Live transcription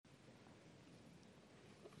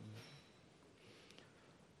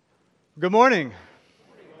Good morning.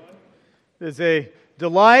 It is a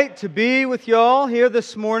delight to be with y'all here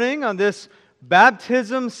this morning on this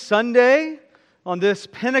Baptism Sunday, on this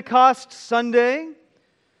Pentecost Sunday.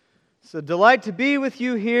 It's a delight to be with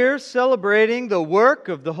you here celebrating the work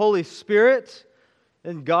of the Holy Spirit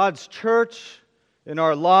in God's church, in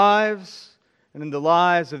our lives, and in the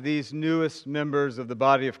lives of these newest members of the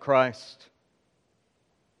body of Christ.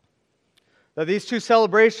 Now, these two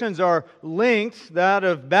celebrations are linked. That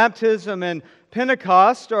of baptism and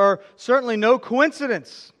Pentecost are certainly no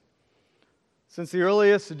coincidence. Since the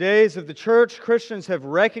earliest days of the church, Christians have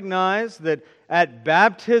recognized that at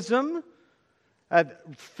baptism,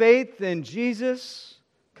 at faith in Jesus,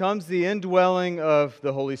 comes the indwelling of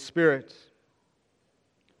the Holy Spirit.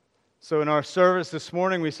 So in our service this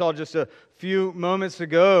morning, we saw just a few moments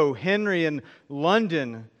ago, Henry and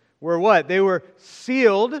London were what? They were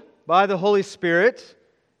sealed by the Holy Spirit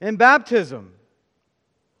in baptism.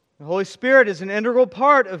 The Holy Spirit is an integral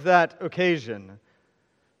part of that occasion.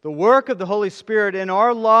 The work of the Holy Spirit in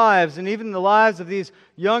our lives, and even the lives of these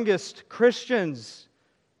youngest Christians,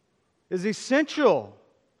 is essential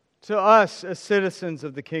to us as citizens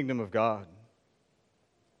of the kingdom of God.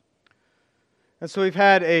 And so we've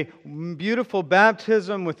had a beautiful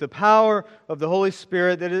baptism with the power of the Holy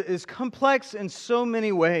Spirit that is complex in so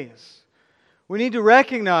many ways. We need to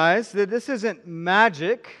recognize that this isn't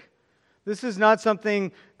magic. This is not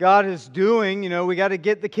something God is doing. We got to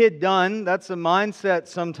get the kid done. That's a mindset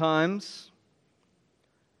sometimes.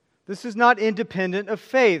 This is not independent of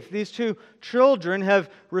faith. These two children have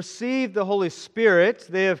received the Holy Spirit.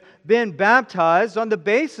 They have been baptized on the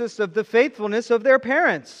basis of the faithfulness of their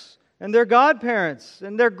parents and their godparents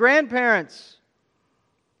and their grandparents.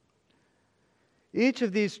 Each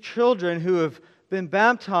of these children who have been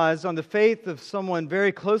baptized on the faith of someone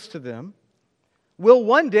very close to them will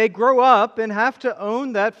one day grow up and have to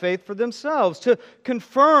own that faith for themselves, to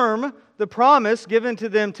confirm the promise given to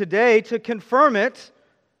them today, to confirm it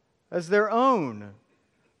as their own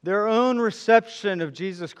reception of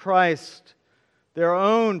Jesus Christ, their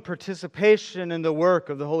own participation in the work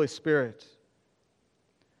of the Holy Spirit.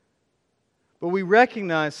 But we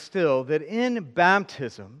recognize still that in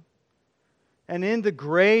baptism, and in the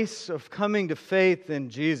grace of coming to faith in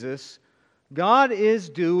Jesus, God is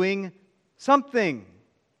doing something.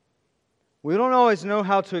 We don't always know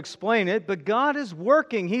how to explain it, but God is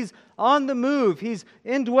working. He's on the move. He's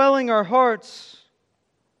indwelling our hearts.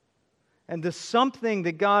 And the something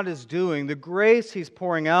that God is doing, the grace He's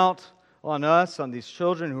pouring out on us, on these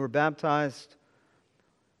children who are baptized,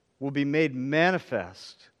 will be made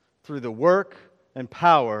manifest through the work and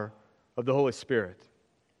power of the Holy Spirit.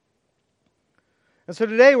 And so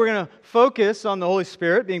today we're going to focus on the Holy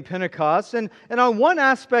Spirit being Pentecost and on one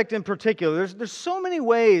aspect in particular. There's so many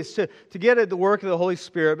ways to get at the work of the Holy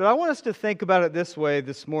Spirit, but I want us to think about it this way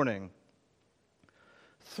this morning.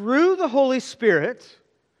 Through the Holy Spirit,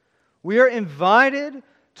 we are invited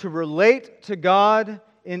to relate to God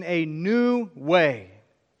in a new way.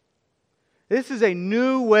 This is a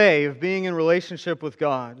new way of being in relationship with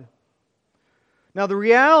God. Now the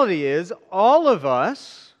reality is all of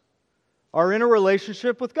us are in a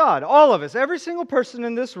relationship with God. All of us, every single person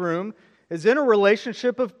in this room is in a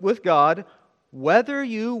relationship with God, whether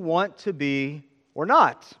you want to be or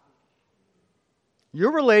not.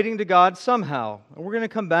 You're relating to God somehow, and we're going to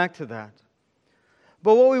come back to that.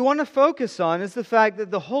 But what we want to focus on is the fact that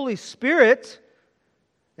the Holy Spirit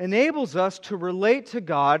enables us to relate to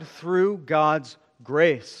God through God's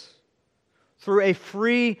grace, through a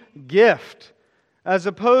free gift, as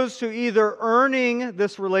opposed to either earning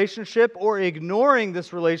this relationship or ignoring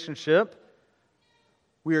this relationship.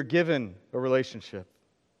 We are given a relationship.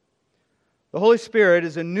 The Holy Spirit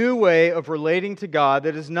is a new way of relating to God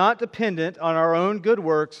that is not dependent on our own good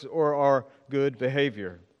works or our good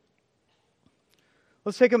behavior.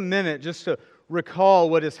 Let's take a minute just to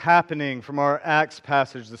recall what is happening from our Acts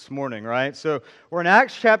passage this morning, right? So we're in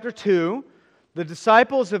Acts chapter 2. The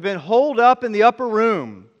disciples have been holed up in the upper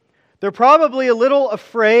room. They're probably a little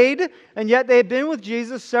afraid, and yet they had been with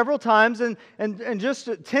Jesus several times, and just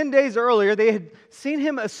 10 days earlier, they had seen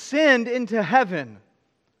Him ascend into heaven.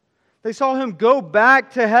 They saw Him go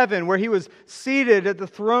back to heaven, where He was seated at the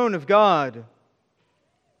throne of God.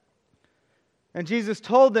 And Jesus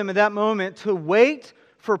told them at that moment to wait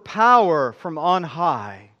for power from on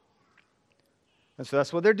high. And so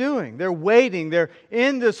that's what they're doing. They're waiting. They're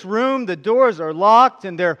in this room, the doors are locked,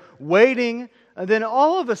 and they're waiting. And then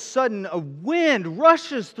all of a sudden, a wind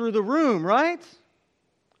rushes through the room, right?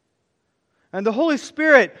 And the Holy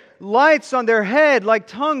Spirit lights on their head like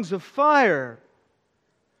tongues of fire.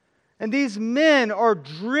 And these men are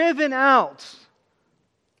driven out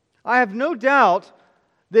I have no doubt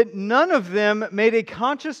that none of them made a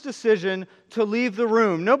conscious decision to leave the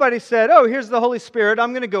room. Nobody said, "Oh, here's the Holy Spirit,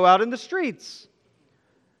 I'm going to go out in the streets."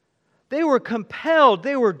 They were compelled,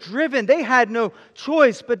 they were driven, they had no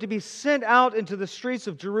choice but to be sent out into the streets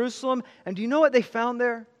of Jerusalem. And do you know what they found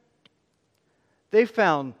there? They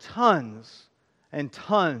found tons and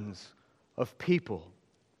tons of people.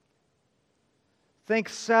 Think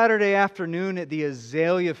Saturday afternoon at the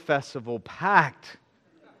Azalea Festival, packed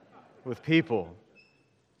with people.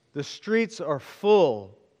 The streets are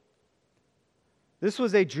full. This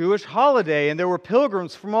was a Jewish holiday, and there were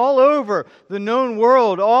pilgrims from all over the known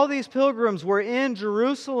world. All these pilgrims were in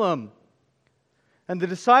Jerusalem. And the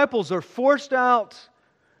disciples are forced out,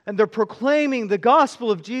 and they're proclaiming the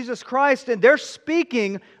gospel of Jesus Christ, and they're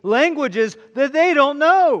speaking languages that they don't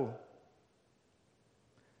know.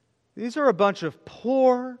 These are a bunch of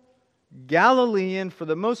poor, Galilean, for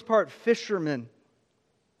the most part, fishermen.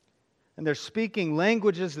 And they're speaking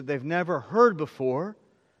languages that they've never heard before.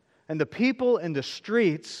 And the people in the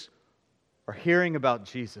streets are hearing about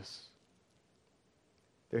Jesus.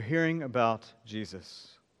 They're hearing about Jesus.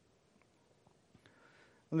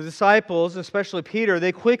 And the disciples, especially Peter,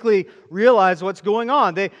 they quickly realize what's going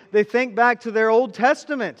on. They think back to their Old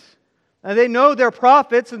Testament. And they know their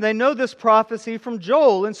prophets, and they know this prophecy from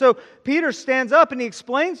Joel. And so Peter stands up and he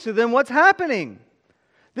explains to them what's happening.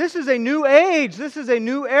 This is a new age. This is a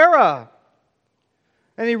new era.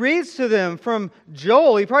 And he reads to them from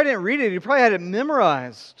Joel. He probably didn't read it. He probably had it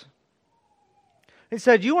memorized. He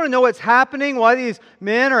said, "You want to know what's happening? Why these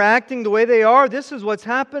men are acting the way they are? This is what's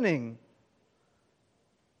happening.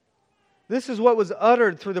 This is what was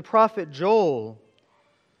uttered through the prophet Joel."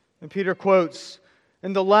 And Peter quotes,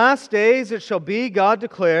 "In the last days it shall be, God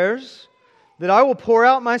declares, that I will pour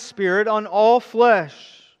out my Spirit on all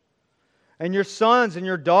flesh. And your sons and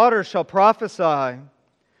your daughters shall prophesy,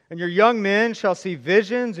 and your young men shall see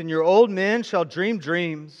visions, and your old men shall dream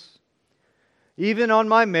dreams. Even on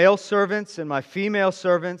my male servants and my female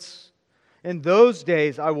servants, in those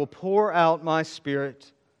days I will pour out my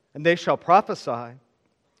Spirit, and they shall prophesy.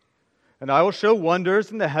 And I will show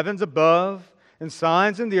wonders in the heavens above, and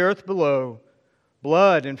signs in the earth below,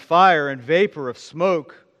 blood and fire and vapor of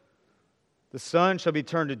smoke. The sun shall be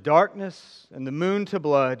turned to darkness, and the moon to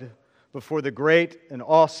blood, before the great and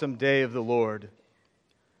awesome day of the Lord."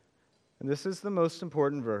 And this is the most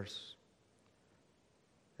important verse.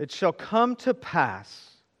 "It shall come to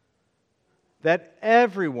pass that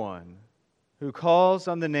everyone who calls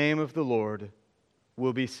on the name of the Lord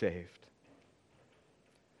will be saved."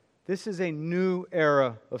 This is a new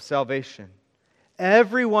era of salvation.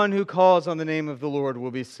 Everyone who calls on the name of the Lord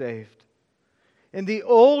will be saved. In the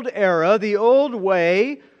old era, the old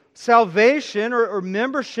way, salvation or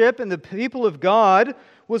membership in the people of God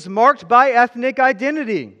was marked by ethnic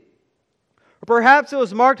identity. Or perhaps it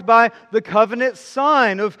was marked by the covenant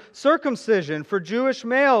sign of circumcision for Jewish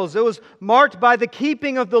males. It was marked by the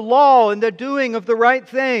keeping of the law and the doing of the right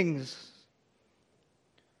things.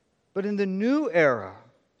 But in the new era,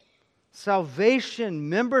 salvation,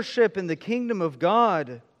 membership in the kingdom of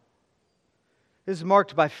God is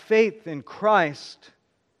marked by faith in Christ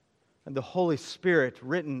and the Holy Spirit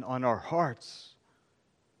written on our hearts.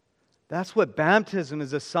 That's what baptism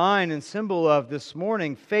is a sign and symbol of this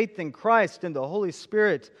morning. Faith in Christ and the Holy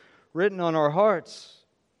Spirit written on our hearts.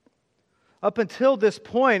 Up until this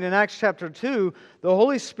point in Acts chapter 2, the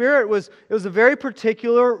Holy Spirit was a very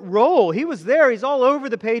particular role. He was there. He's all over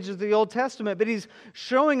the pages of the Old Testament, but He's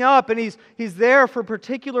showing up and He's there for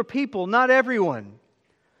particular people, not everyone.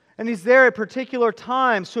 And He's there at particular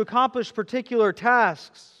times to accomplish particular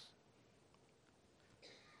tasks.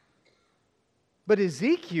 But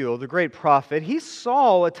Ezekiel, the great prophet, he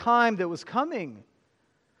saw a time that was coming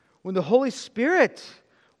when the Holy Spirit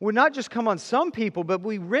would not just come on some people, but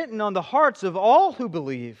be written on the hearts of all who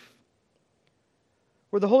believe.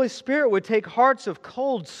 Where the Holy Spirit would take hearts of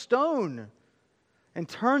cold stone and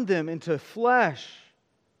turn them into flesh.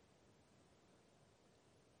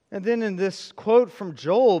 And then in this quote from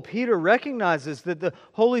Joel, Peter recognizes that the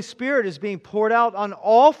Holy Spirit is being poured out on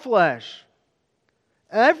all flesh.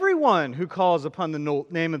 Everyone who calls upon the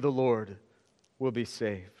name of the Lord will be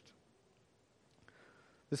saved.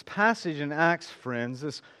 This passage in Acts, friends,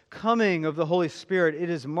 this coming of the Holy Spirit, it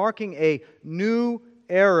is marking a new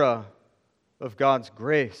era of God's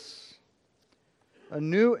grace. A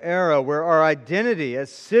new era where our identity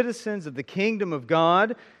as citizens of the kingdom of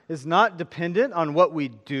God is not dependent on what we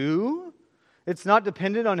do. It's not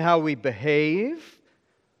dependent on how we behave.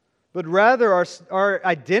 But rather, our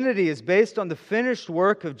identity is based on the finished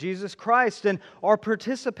work of Jesus Christ and our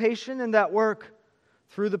participation in that work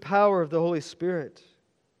through the power of the Holy Spirit.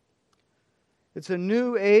 It's a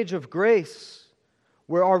new age of grace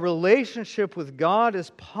where our relationship with God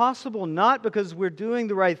is possible not because we're doing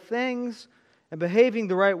the right things and behaving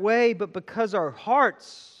the right way, but because our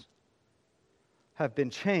hearts have been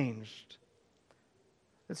changed.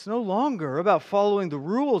 It's no longer about following the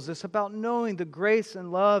rules. It's about knowing the grace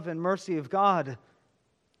and love and mercy of God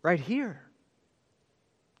right here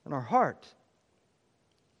in our heart.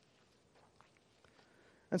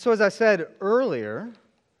 And so, as I said earlier,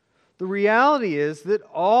 the reality is that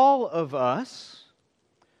all of us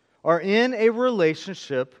are in a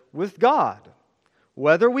relationship with God,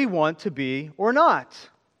 whether we want to be or not.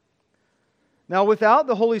 Now, without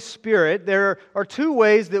the Holy Spirit, there are two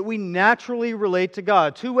ways that we naturally relate to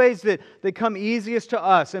God, two ways that come easiest to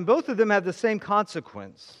us, and both of them have the same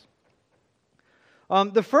consequence.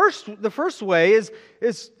 The first way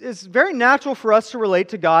is very natural for us to relate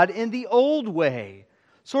to God in the old way,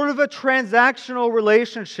 sort of a transactional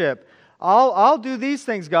relationship. I'll do these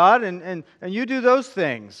things, God, and you do those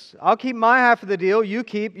things. I'll keep my half of the deal, you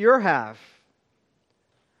keep your half.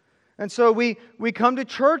 And so we come to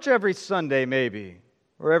church every Sunday, maybe,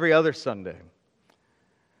 or every other Sunday.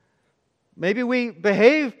 Maybe we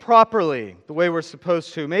behave properly the way we're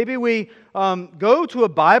supposed to. Maybe we go to a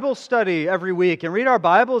Bible study every week and read our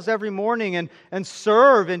Bibles every morning and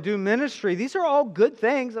serve and do ministry. These are all good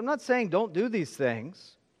things. I'm not saying don't do these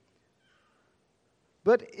things.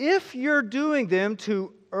 But if you're doing them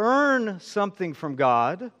to earn something from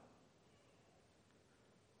God,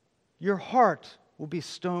 your heart will be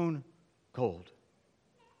stone cold.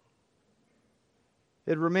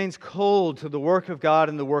 It remains cold to the work of God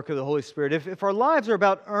and the work of the Holy Spirit. If our lives are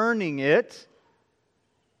about earning it,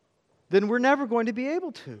 then we're never going to be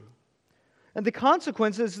able to. And the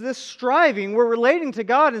consequence is this striving. We're relating to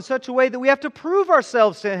God in such a way that we have to prove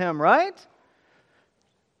ourselves to Him, right?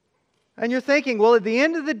 And you're thinking, well, at the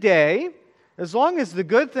end of the day, as long as the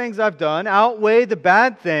good things I've done outweigh the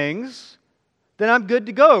bad things, then I'm good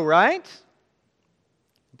to go, right?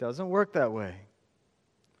 It doesn't work that way.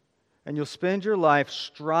 And you'll spend your life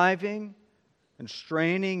striving and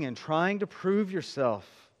straining and trying to prove yourself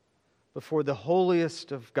before the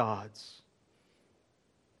holiest of gods.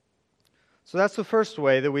 So that's the first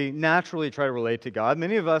way that we naturally try to relate to God.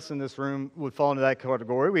 Many of us in this room would fall into that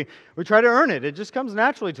category. We try to earn it. It just comes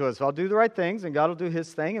naturally to us. I'll do the right things, and God will do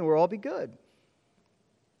His thing, and we'll all be good.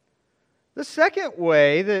 The second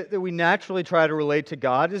way that we naturally try to relate to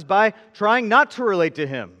God is by trying not to relate to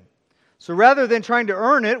Him. So rather than trying to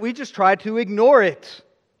earn it, we just try to ignore it.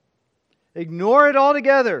 Ignore it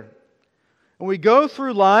altogether. And we go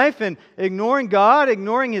through life and ignoring God,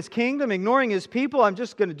 ignoring His kingdom, ignoring His people. I'm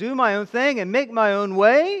just going to do my own thing and make my own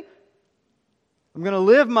way. I'm going to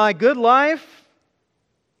live my good life.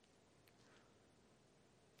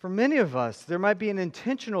 For many of us, there might be an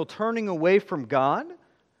intentional turning away from God.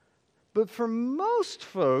 But for most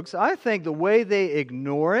folks, I think the way they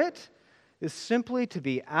ignore it is simply to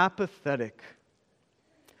be apathetic.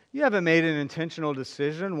 You haven't made an intentional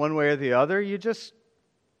decision one way or the other. You just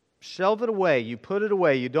shelve it away. You put it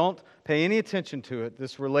away. You don't pay any attention to it,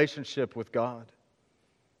 this relationship with God.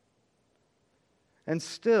 And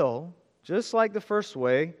still, just like the first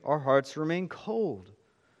way, our hearts remain cold.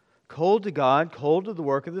 Cold to God, cold to the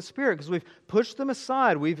work of the Spirit, because we've pushed them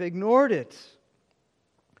aside. We've ignored it.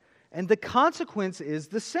 And the consequence is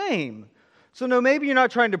the same. So no, maybe you're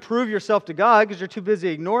not trying to prove yourself to God because you're too busy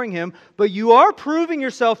ignoring Him, but you are proving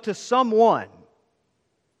yourself to someone.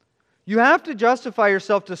 You have to justify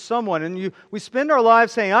yourself to someone, and we spend our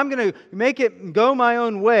lives saying, I'm going to make it go my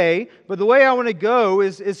own way, but the way I want to go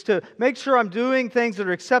is to make sure I'm doing things that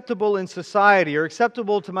are acceptable in society, or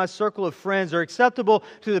acceptable to my circle of friends, or acceptable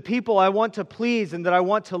to the people I want to please and that I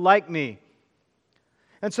want to like me.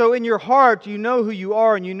 And so in your heart, you know who you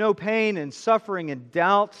are, and you know pain and suffering and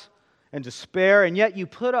doubt and despair, and yet you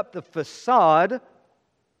put up the facade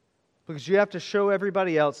because you have to show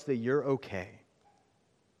everybody else that you're okay.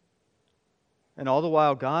 And all the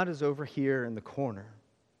while, God is over here in the corner,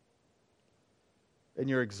 and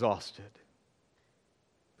you're exhausted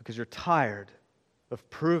because you're tired of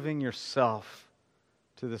proving yourself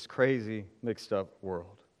to this crazy, mixed-up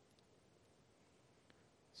world.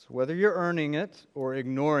 So whether you're earning it or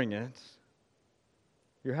ignoring it,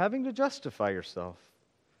 you're having to justify yourself.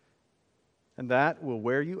 And that will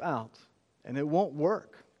wear you out, and it won't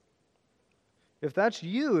work. If that's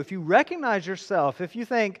you, if you recognize yourself, if you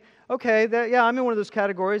think, okay, I'm in one of those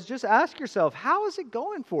categories, just ask yourself, how is it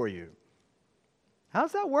going for you?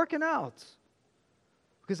 How's that working out?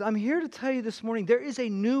 Because I'm here to tell you this morning, there is a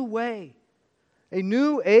new way, a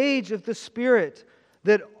new age of the Spirit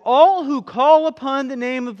that all who call upon the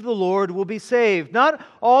name of the Lord will be saved. Not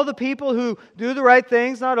all the people who do the right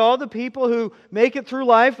things, not all the people who make it through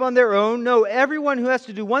life on their own. No, everyone who has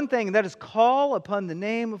to do one thing, and that is call upon the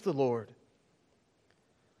name of the Lord.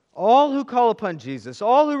 All who call upon Jesus,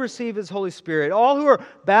 all who receive His Holy Spirit, all who are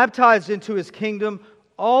baptized into His kingdom,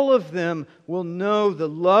 all of them will know the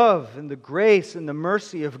love and the grace and the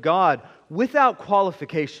mercy of God without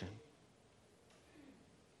qualification.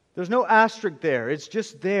 There's no asterisk there. It's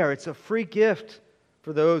just there. It's a free gift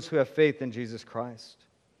for those who have faith in Jesus Christ.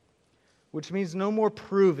 Which means no more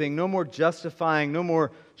proving, no more justifying, no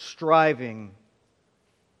more striving.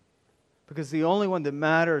 Because the only one that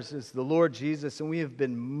matters is the Lord Jesus, and we have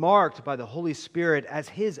been marked by the Holy Spirit as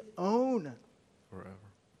His own. Forever.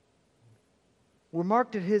 We're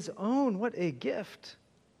marked as His own. What a gift.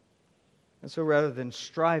 And so rather than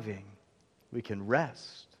striving, we can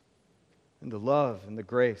rest in the love and the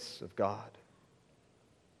grace of God.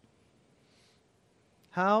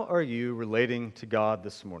 How are you relating to God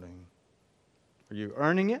this morning? Are you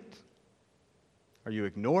earning it? Are you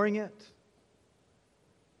ignoring it?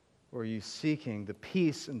 Or are you seeking the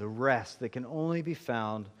peace and the rest that can only be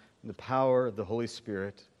found in the power of the Holy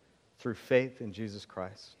Spirit through faith in Jesus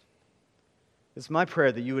Christ? It's my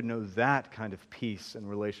prayer that you would know that kind of peace and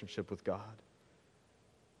relationship with God.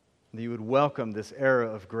 That you would welcome this era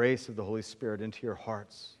of grace of the Holy Spirit into your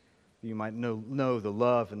hearts. That you might know the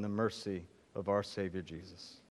love and the mercy of our Savior Jesus.